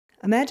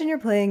Imagine you're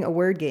playing a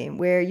word game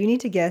where you need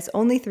to guess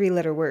only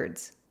three-letter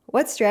words.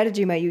 What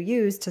strategy might you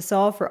use to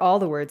solve for all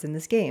the words in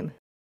this game?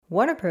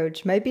 One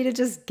approach might be to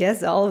just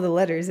guess all of the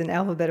letters in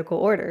alphabetical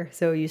order.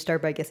 So you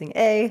start by guessing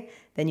A,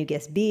 then you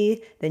guess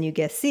B, then you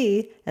guess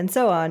C, and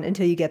so on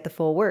until you get the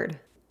full word.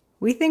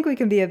 We think we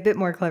can be a bit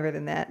more clever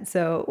than that,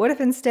 so what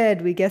if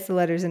instead we guess the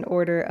letters in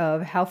order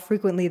of how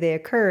frequently they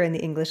occur in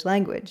the English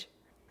language?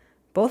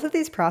 Both of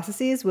these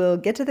processes will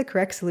get to the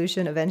correct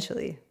solution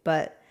eventually,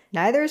 but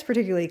neither is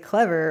particularly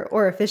clever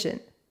or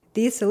efficient.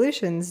 These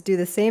solutions do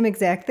the same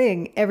exact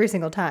thing every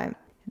single time.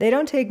 They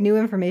don't take new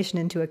information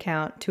into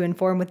account to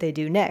inform what they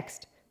do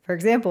next. For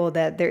example,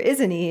 that there is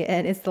an E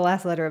and it's the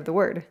last letter of the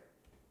word.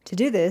 To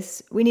do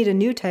this, we need a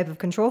new type of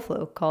control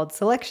flow called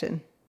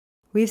selection.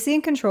 We've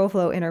seen control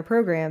flow in our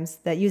programs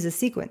that use a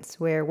sequence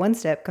where one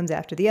step comes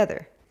after the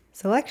other.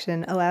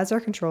 Selection allows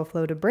our control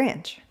flow to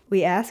branch.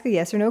 We ask a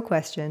yes or no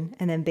question,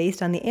 and then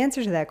based on the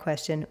answer to that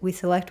question, we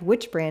select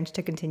which branch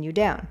to continue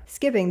down,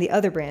 skipping the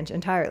other branch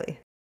entirely.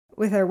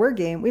 With our word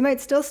game, we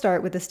might still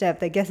start with the step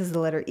that guesses the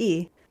letter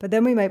E, but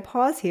then we might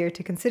pause here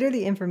to consider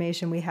the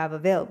information we have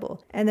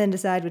available, and then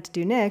decide what to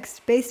do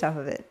next based off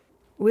of it.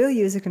 We'll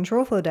use a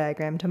control flow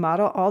diagram to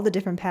model all the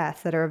different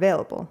paths that are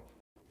available.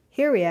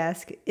 Here we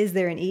ask, is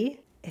there an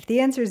E? If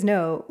the answer is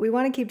no, we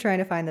want to keep trying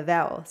to find the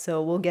vowel,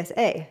 so we'll guess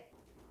A.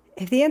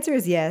 If the answer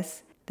is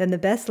yes, then the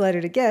best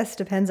letter to guess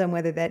depends on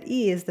whether that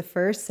E is the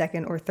first,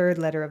 second, or third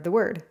letter of the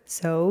word,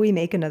 so we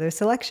make another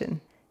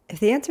selection. If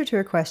the answer to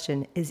our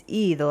question, is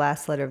E the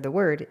last letter of the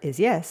word, is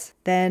yes,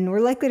 then we're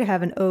likely to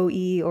have an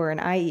OE or an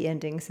IE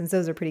ending since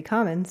those are pretty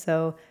common,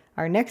 so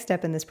our next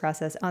step in this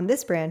process on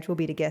this branch will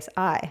be to guess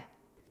I.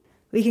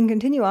 We can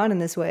continue on in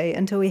this way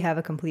until we have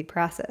a complete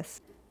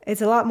process.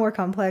 It's a lot more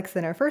complex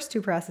than our first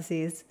two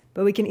processes,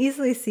 but we can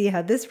easily see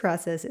how this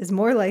process is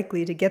more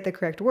likely to get the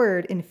correct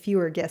word in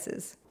fewer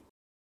guesses.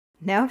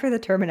 Now for the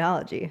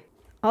terminology.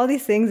 All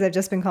these things I've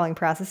just been calling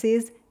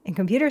processes, in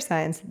computer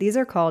science, these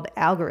are called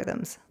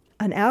algorithms.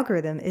 An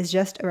algorithm is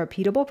just a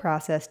repeatable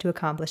process to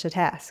accomplish a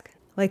task.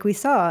 Like we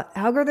saw,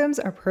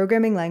 algorithms are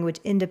programming language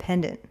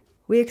independent.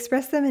 We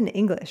express them in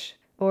English,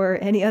 or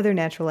any other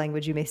natural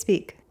language you may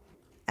speak.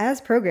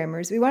 As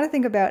programmers, we want to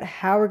think about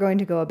how we're going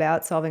to go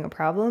about solving a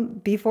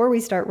problem before we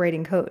start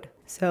writing code.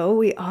 So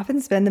we often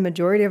spend the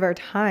majority of our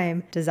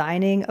time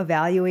designing,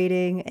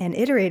 evaluating, and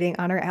iterating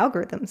on our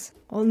algorithms.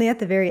 Only at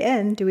the very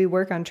end do we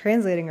work on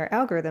translating our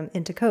algorithm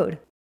into code.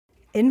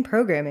 In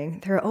programming,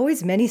 there are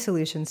always many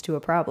solutions to a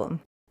problem.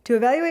 To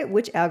evaluate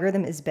which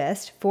algorithm is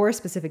best for a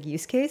specific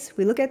use case,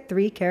 we look at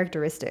three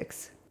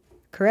characteristics.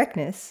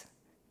 Correctness,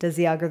 does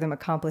the algorithm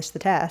accomplish the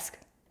task?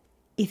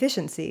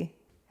 Efficiency,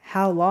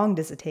 how long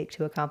does it take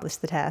to accomplish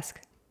the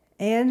task?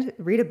 And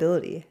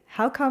readability,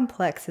 how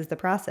complex is the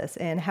process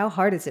and how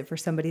hard is it for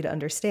somebody to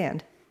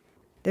understand?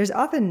 There's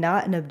often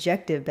not an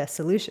objective best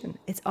solution.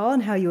 It's all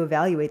in how you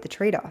evaluate the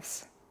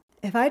trade-offs.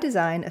 If I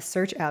design a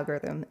search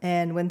algorithm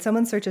and when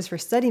someone searches for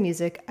study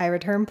music, I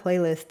return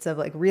playlists of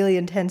really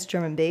intense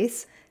drum and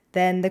bass,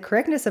 then the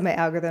correctness of my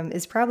algorithm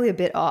is probably a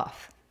bit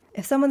off.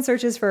 If someone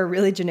searches for a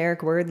really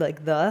generic word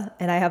like the,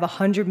 and I have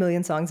 100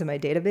 million songs in my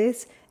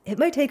database, it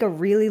might take a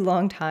really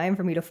long time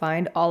for me to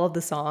find all of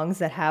the songs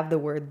that have the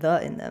word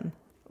the in them,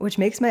 which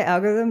makes my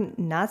algorithm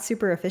not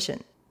super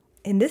efficient.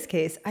 In this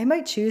case, I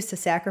might choose to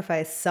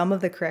sacrifice some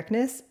of the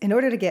correctness in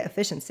order to get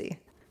efficiency.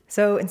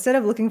 So instead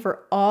of looking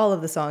for all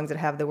of the songs that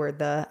have the word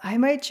the, I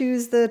might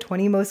choose the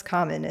 20 most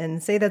common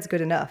and say that's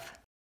good enough.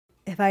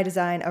 If I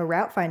design a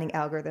route finding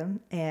algorithm,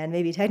 and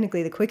maybe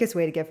technically the quickest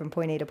way to get from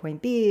point A to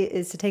point B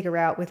is to take a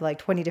route with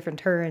 20 different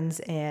turns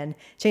and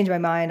change my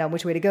mind on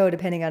which way to go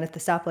depending on if the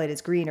stoplight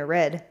is green or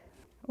red.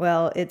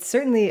 Well, it's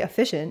certainly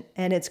efficient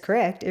and it's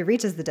correct, it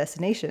reaches the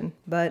destination,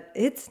 but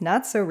it's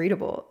not so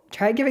readable.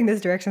 Try giving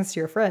those directions to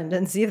your friend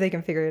and see if they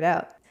can figure it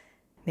out.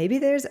 Maybe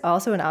there's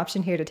also an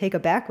option here to take a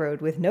back road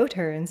with no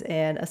turns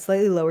and a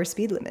slightly lower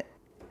speed limit.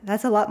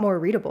 That's a lot more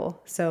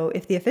readable, so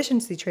if the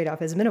efficiency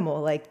trade-off is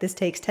minimal, like this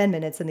takes 10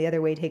 minutes and the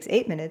other way takes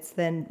 8 minutes,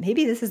 then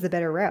maybe this is the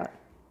better route.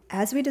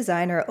 As we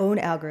design our own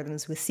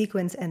algorithms with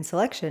sequence and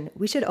selection,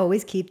 we should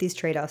always keep these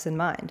trade-offs in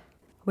mind.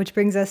 Which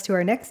brings us to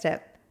our next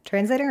step,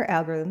 translating our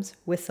algorithms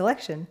with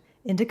selection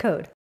into code.